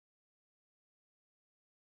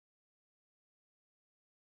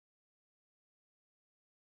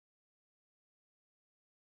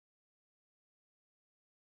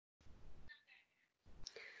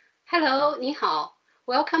Hello, 你好.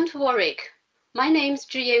 Welcome to Warwick. My name's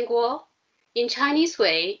Zhiyan Guo. In Chinese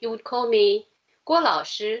way, you would call me 郭老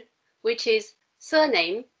师, which is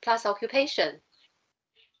surname plus occupation.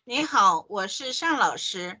 你好，我是尚老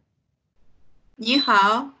师。你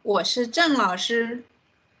好，我是郑老师。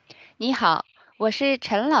你好，我是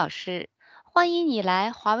陈老师，欢迎你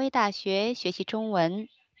来华威大学学习中文。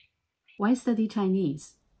Why study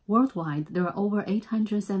Chinese? Worldwide, there are over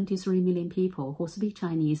 873 million people who speak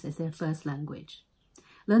Chinese as their first language.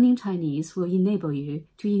 Learning Chinese will enable you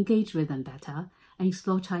to engage with them better and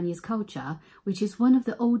explore Chinese culture, which is one of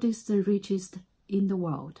the oldest and richest in the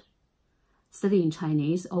world. Studying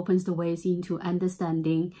Chinese opens the ways into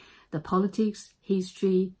understanding the politics,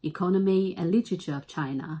 history, economy, and literature of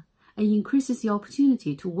China, and increases the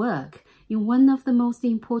opportunity to work in one of the most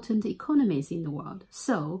important economies in the world.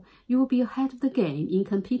 So, you will be ahead of the game in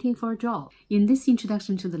competing for a job. In this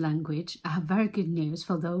introduction to the language, I have very good news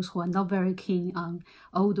for those who are not very keen on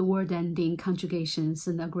old word-ending conjugations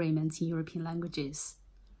and agreements in European languages.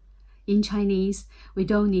 In Chinese, we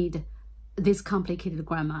don't need this complicated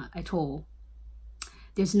grammar at all.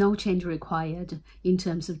 There's no change required in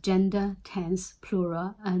terms of gender, tense,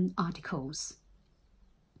 plural, and articles.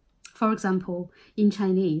 For example, in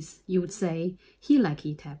Chinese, you would say, he like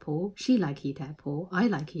eat apple, she like eat apple, I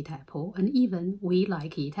like eat apple, and even we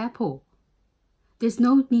like eat apple. There's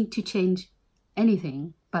no need to change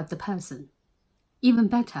anything but the person. Even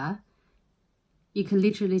better, you can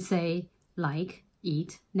literally say like,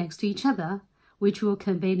 eat next to each other, which will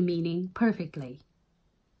convey the meaning perfectly.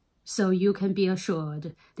 So you can be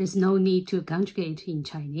assured there's no need to conjugate in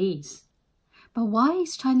Chinese. But why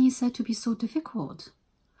is Chinese said to be so difficult?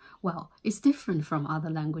 Well, it's different from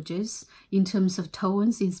other languages in terms of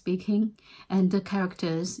tones in speaking and the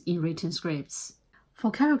characters in written scripts.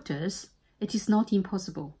 For characters, it is not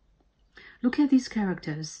impossible. Look at these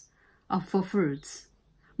characters for fruits.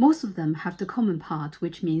 Most of them have the common part,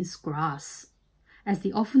 which means grass. As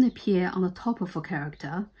they often appear on the top of a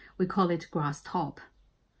character, we call it grass top.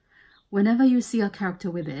 Whenever you see a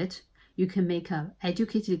character with it, you can make an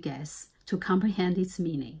educated guess to comprehend its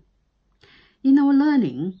meaning. In our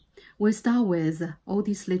learning, we start with all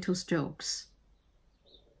these little strokes.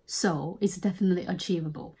 So it's definitely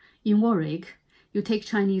achievable. In Warwick, you take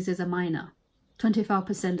Chinese as a minor,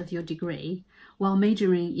 25% of your degree, while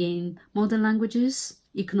majoring in modern languages,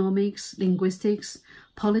 economics, linguistics,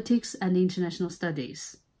 politics, and international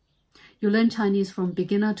studies. You learn Chinese from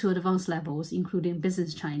beginner to advanced levels, including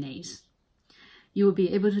business Chinese. You will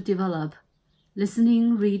be able to develop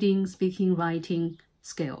listening, reading, speaking, writing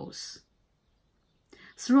skills.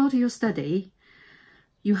 Throughout your study,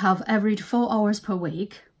 you have averaged 4 hours per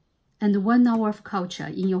week and 1 hour of culture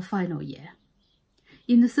in your final year.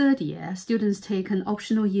 In the third year, students take an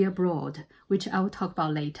optional year abroad, which I will talk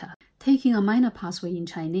about later. Taking a minor pathway in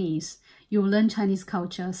Chinese, you will learn Chinese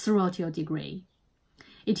culture throughout your degree.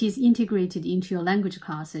 It is integrated into your language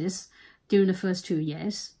classes during the first 2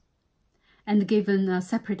 years and given a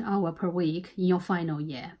separate hour per week in your final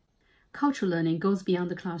year. Cultural learning goes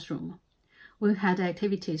beyond the classroom. We've had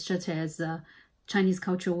activities such as Chinese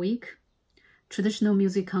Culture Week, traditional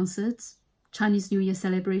music concerts, Chinese New Year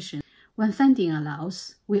celebration. When funding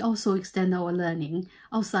allows, we also extend our learning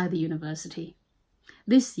outside the university.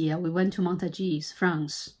 This year, we went to Montargis,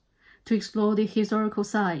 France, to explore the historical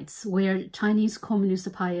sites where Chinese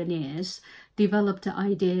communist pioneers developed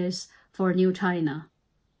ideas for a new China.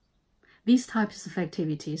 These types of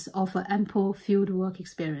activities offer ample fieldwork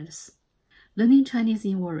experience. Learning Chinese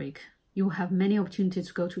in Warwick, you will have many opportunities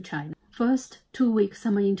to go to China. First, 2-week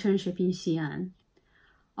summer internship in Xi'an.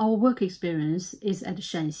 Our work experience is at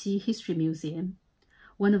Shanxi History Museum,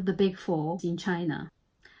 one of the big 4 in China,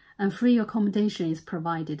 and free accommodation is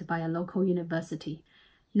provided by a local university.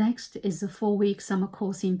 Next is a 4-week summer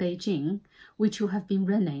course in Beijing, which you have been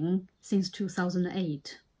running since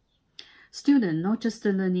 2008. Students not just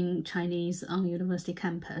learning Chinese on university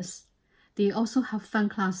campus, they also have fun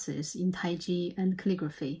classes in Taiji and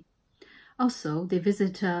calligraphy. Also, they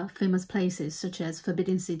visit famous places such as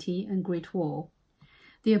Forbidden City and Great Wall.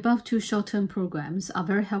 The above 2 short-term programs are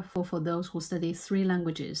very helpful for those who study 3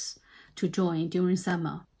 languages to join during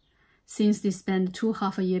summer, since they spend 2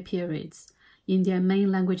 half-a-year periods in their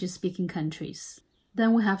main language-speaking countries.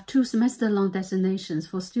 Then we have 2 semester-long destinations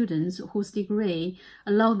for students whose degree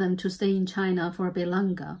allow them to stay in China for a bit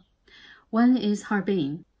longer. One is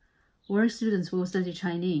Harbin, where students will study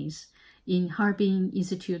Chinese in Harbin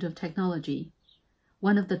Institute of Technology,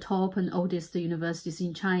 one of the top and oldest universities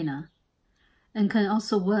in China, and can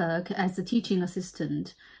also work as a teaching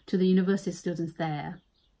assistant to the university students there.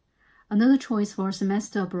 Another choice for a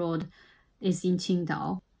semester abroad is in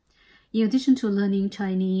Qingdao. In addition to learning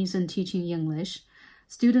Chinese and teaching English,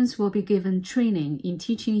 students will be given training in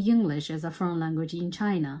teaching English as a foreign language in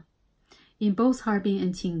China. In both Harbin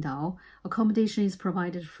and Qingdao, accommodation is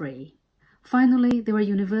provided free. Finally, there are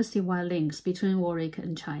university-wide links between Warwick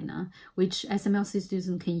and China, which SMLC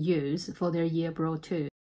students can use for their year abroad too.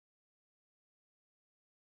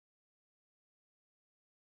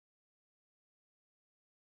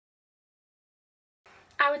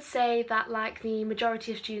 I would say that, like the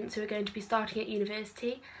majority of students who are going to be starting at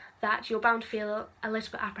university, that you're bound to feel a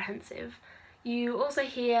little bit apprehensive. You also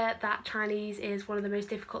hear that Chinese is one of the most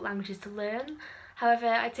difficult languages to learn. However,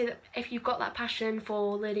 I'd say that if you've got that passion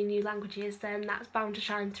for learning new languages, then that's bound to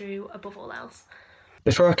shine through above all else.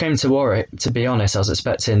 Before I came to Warwick, to be honest, I was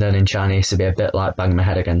expecting learning Chinese to be a bit like banging my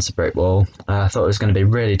head against a brick wall. I thought it was going to be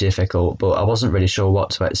really difficult, but I wasn't really sure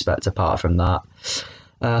what to expect apart from that.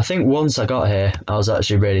 I think once I got here, I was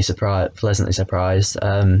actually really pleasantly surprised.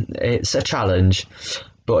 It's a challenge,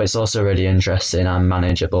 but it's also really interesting and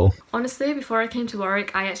manageable. Honestly, before I came to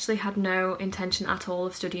Warwick, I actually had no intention at all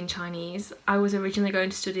of studying Chinese. I was originally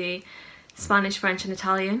going to study Spanish, French and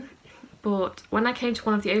Italian, but when I came to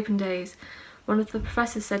one of the open days, one of the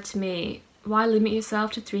professors said to me, why limit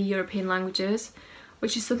yourself to 3 European languages?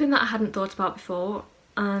 Which is something that I hadn't thought about before,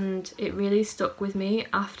 and it really stuck with me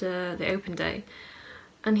after the open day.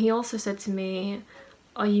 And he also said to me,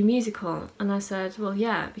 are you musical? And I said, well,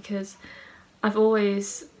 yeah, because I've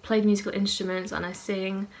always played musical instruments and I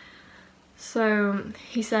sing. So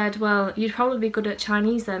he said, well, you'd probably be good at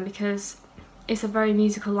Chinese then, because it's a very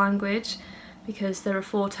musical language, because there are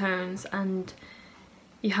 4 tones and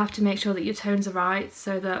you have to make sure that your tones are right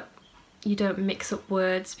so that you don't mix up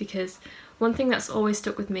words. Because one thing that's always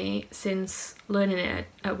stuck with me since learning it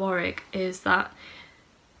at Warwick is that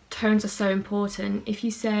tones are so important. If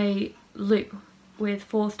you say lu with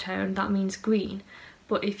 4th tone, that means green,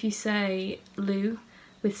 but if you say lu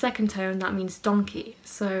with 2nd tone, that means donkey.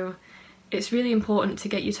 So it's really important to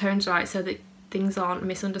get your tones right so that things aren't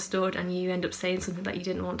misunderstood and you end up saying something that you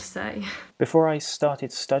didn't want to say. Before I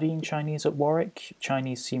started studying Chinese at Warwick,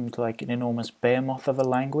 Chinese seemed like an enormous behemoth of a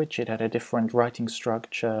language. It had a different writing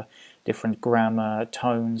structure, different grammar,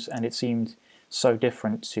 tones, and it seemed so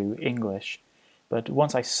different to English. But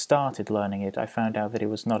once I started learning it, I found out that it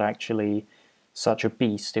was not actually such a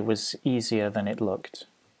beast. It was easier than it looked.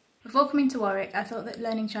 Before coming to Warwick, I thought that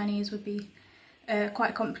learning Chinese would be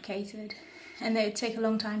quite complicated and that it would take a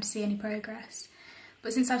long time to see any progress.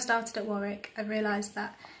 But since I've started at Warwick, I've realised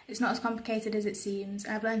that it's not as complicated as it seems,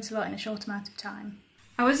 and I've learned a lot in a short amount of time.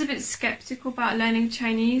 I was a bit sceptical about learning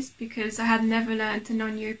Chinese because I had never learned a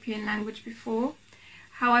non-European language before.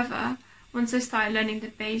 However, once I started learning the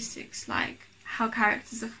basics, like how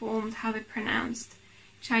characters are formed, how they're pronounced,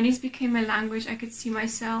 Chinese became a language I could see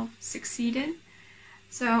myself succeed in.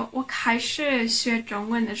 So 我开始学中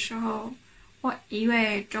文的时候，我以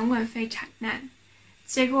为中文非常难，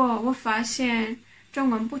结果我发现中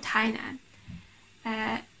文不太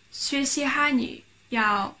难。学习汉语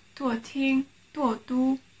要多听、多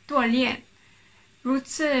读、多练，如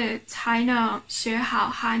此才能学好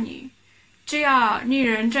汉语。只要你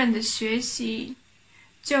认真的学习，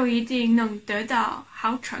就一定能得到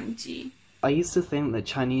好成绩。I used to think that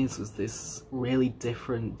Chinese was this really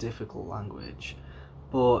different, difficult language,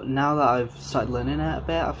 but now that I've started learning it a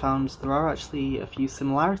bit, I found there are actually a few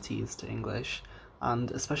similarities to English,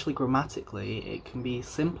 and especially grammatically, it can be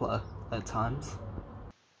simpler at times.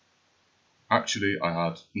 Actually, I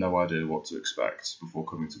had no idea what to expect before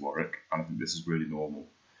coming to Warwick, and I think this is really normal.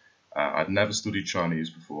 I'd never studied Chinese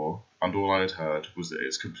before, and all I had heard was that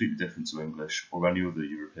it's completely different to English, or any other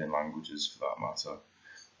European languages for that matter,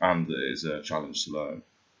 and that it is a challenge to learn.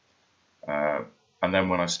 And then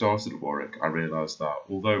when I started at Warwick, I realised that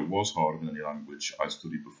although it was harder than any language I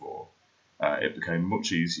studied before, it became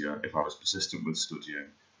much easier if I was persistent with studying,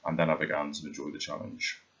 and then I began to enjoy the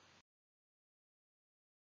challenge.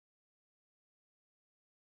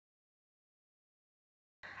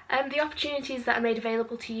 The opportunities that are made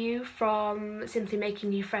available to you, from simply making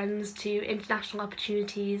new friends to international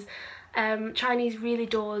opportunities, Chinese really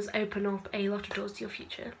does open up a lot of doors to your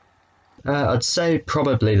future. I'd say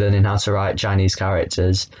probably learning how to write Chinese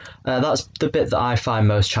characters. That's the bit that I find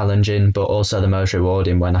most challenging, but also the most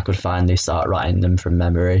rewarding when I could finally start writing them from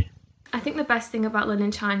memory. I think the best thing about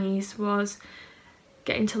learning Chinese was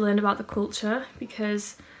getting to learn about the culture,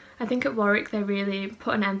 because I think at Warwick they really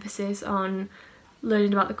put an emphasis on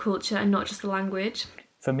learning about the culture and not just the language.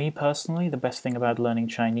 For me personally, the best thing about learning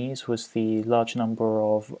Chinese was the large number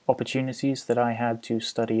of opportunities that I had to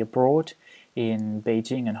study abroad in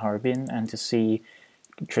Beijing and Harbin and to see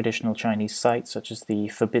traditional Chinese sites such as the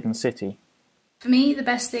Forbidden City. For me, the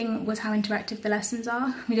best thing was how interactive the lessons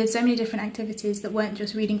are. We did so many different activities that weren't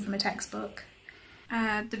just reading from a textbook.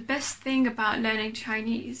 The best thing about learning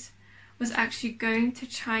Chinese was actually going to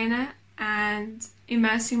China and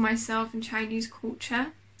immersing myself in Chinese culture.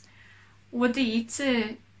 我第一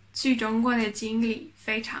次去中国的经历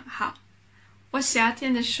非常好。我夏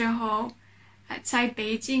天的时候，在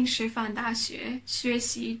北京师范大学学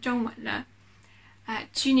习中文了。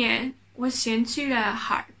去年我先去了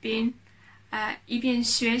哈尔滨，一边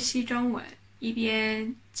学习中文，一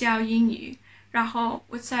边教英语。然后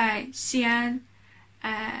我在西安，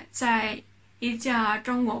在一家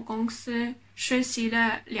中国公司实习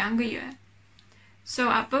了2个月。So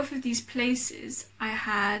at both of these places, I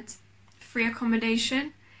had free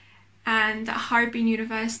accommodation, and at Harbin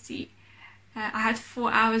University, I had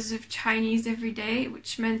 4 hours of Chinese every day,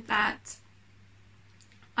 which meant that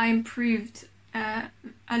I improved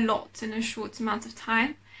a lot in a short amount of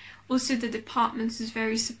time. Also, the department was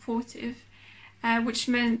very supportive, which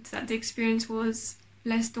meant that the experience was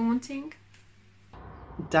less daunting.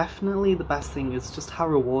 Definitely the best thing is just how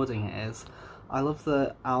rewarding it is. I love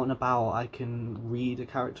that out and about I can read a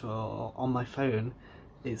character on my phone.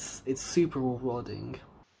 It's super rewarding.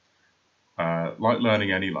 Like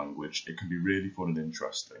learning any language, it can be really fun and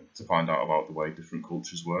interesting to find out about the way different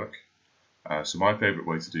cultures work. So my favourite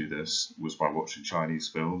way to do this was by watching Chinese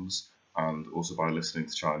films and also by listening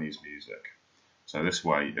to Chinese music. So this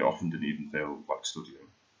way, it often didn't even feel like studying.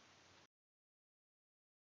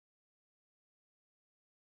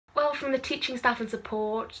 Well, from the teaching staff and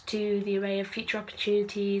support to the array of future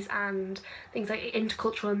opportunities and things like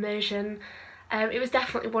intercultural immersion, it was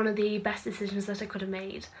definitely one of the best decisions that I could have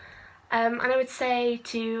made. And I would say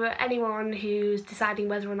to anyone who's deciding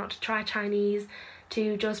whether or not to try Chinese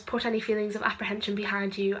to just put any feelings of apprehension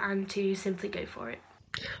behind you and to simply go for it.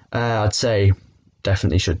 I'd say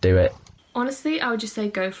definitely should do it. Honestly, I would just say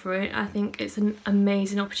go for it. I think it's an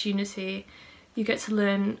amazing opportunity. You get to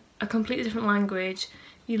learn a completely different language,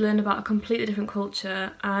 you learn about a completely different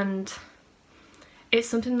culture, and it's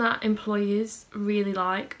something that employers really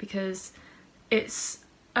like because it's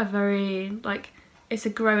a very, it's a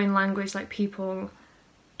growing language.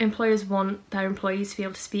 Employers want their employees to be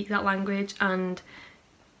able to speak that language, and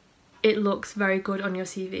it looks very good on your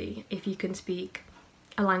CV if you can speak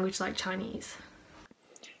a language like Chinese.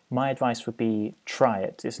 My advice would be try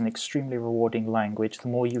it. It's an extremely rewarding language. The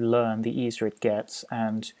more you learn, the easier it gets,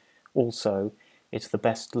 and also it's the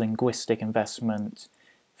best linguistic investment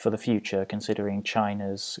for the future considering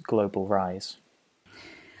China's global rise.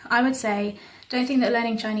 I would say, don't think that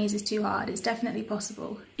learning Chinese is too hard. It's definitely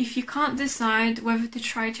possible. If you can't decide whether to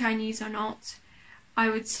try Chinese or not, I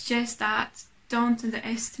would suggest that don't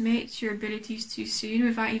underestimate your abilities too soon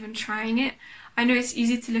without even trying it. I know it's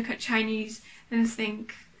easy to look at Chinese and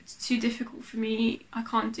think, it's too difficult for me, I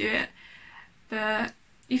can't do it. But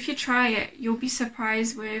if you try it, you'll be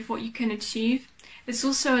surprised with what you can achieve. It's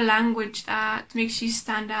also a language that makes you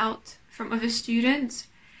stand out from other students.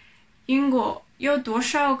 英国有多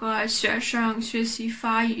少个学生学习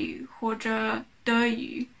法语或者德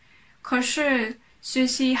语？可是学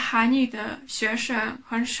习汉语的学生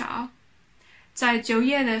很少。在就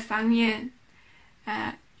业的方面，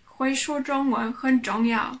会说中文很重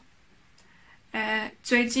要。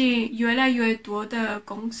最近越来越多的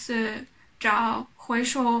公司找会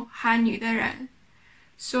说汉语的人，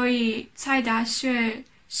所以在大学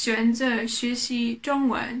选择学习中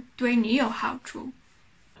文对你有好处。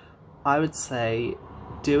I would say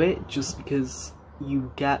do it just because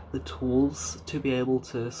you get the tools to be able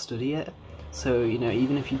to study it. So,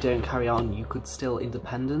 even if you don't carry on, you could still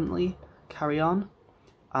independently carry on.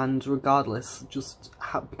 And regardless, just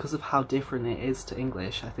because of how different it is to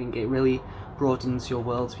English, I think it really broadens your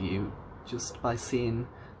worldview just by seeing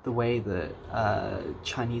the way that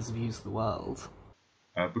Chinese views the world.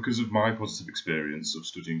 Because of my positive experience of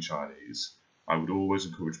studying Chinese, I would always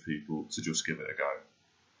encourage people to just give it a go.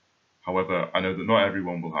 However, I know that not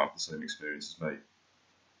everyone will have the same experience as me.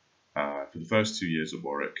 For the first 2 years at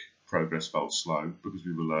Warwick, progress felt slow because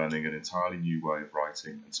we were learning an entirely new way of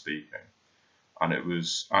writing and speaking. And it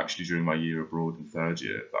was actually during my year abroad in third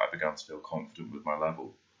year that I began to feel confident with my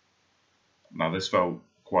level. Now, this felt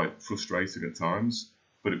quite frustrating at times,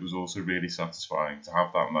 but it was also really satisfying to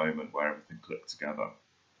have that moment where everything clicked together.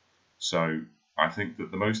 So I think that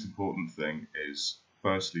the most important thing is,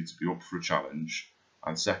 firstly, to be up for a challenge,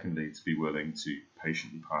 and secondly, to be willing to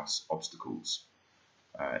patiently pass obstacles.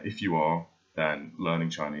 If you are, then learning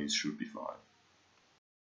Chinese should be fine.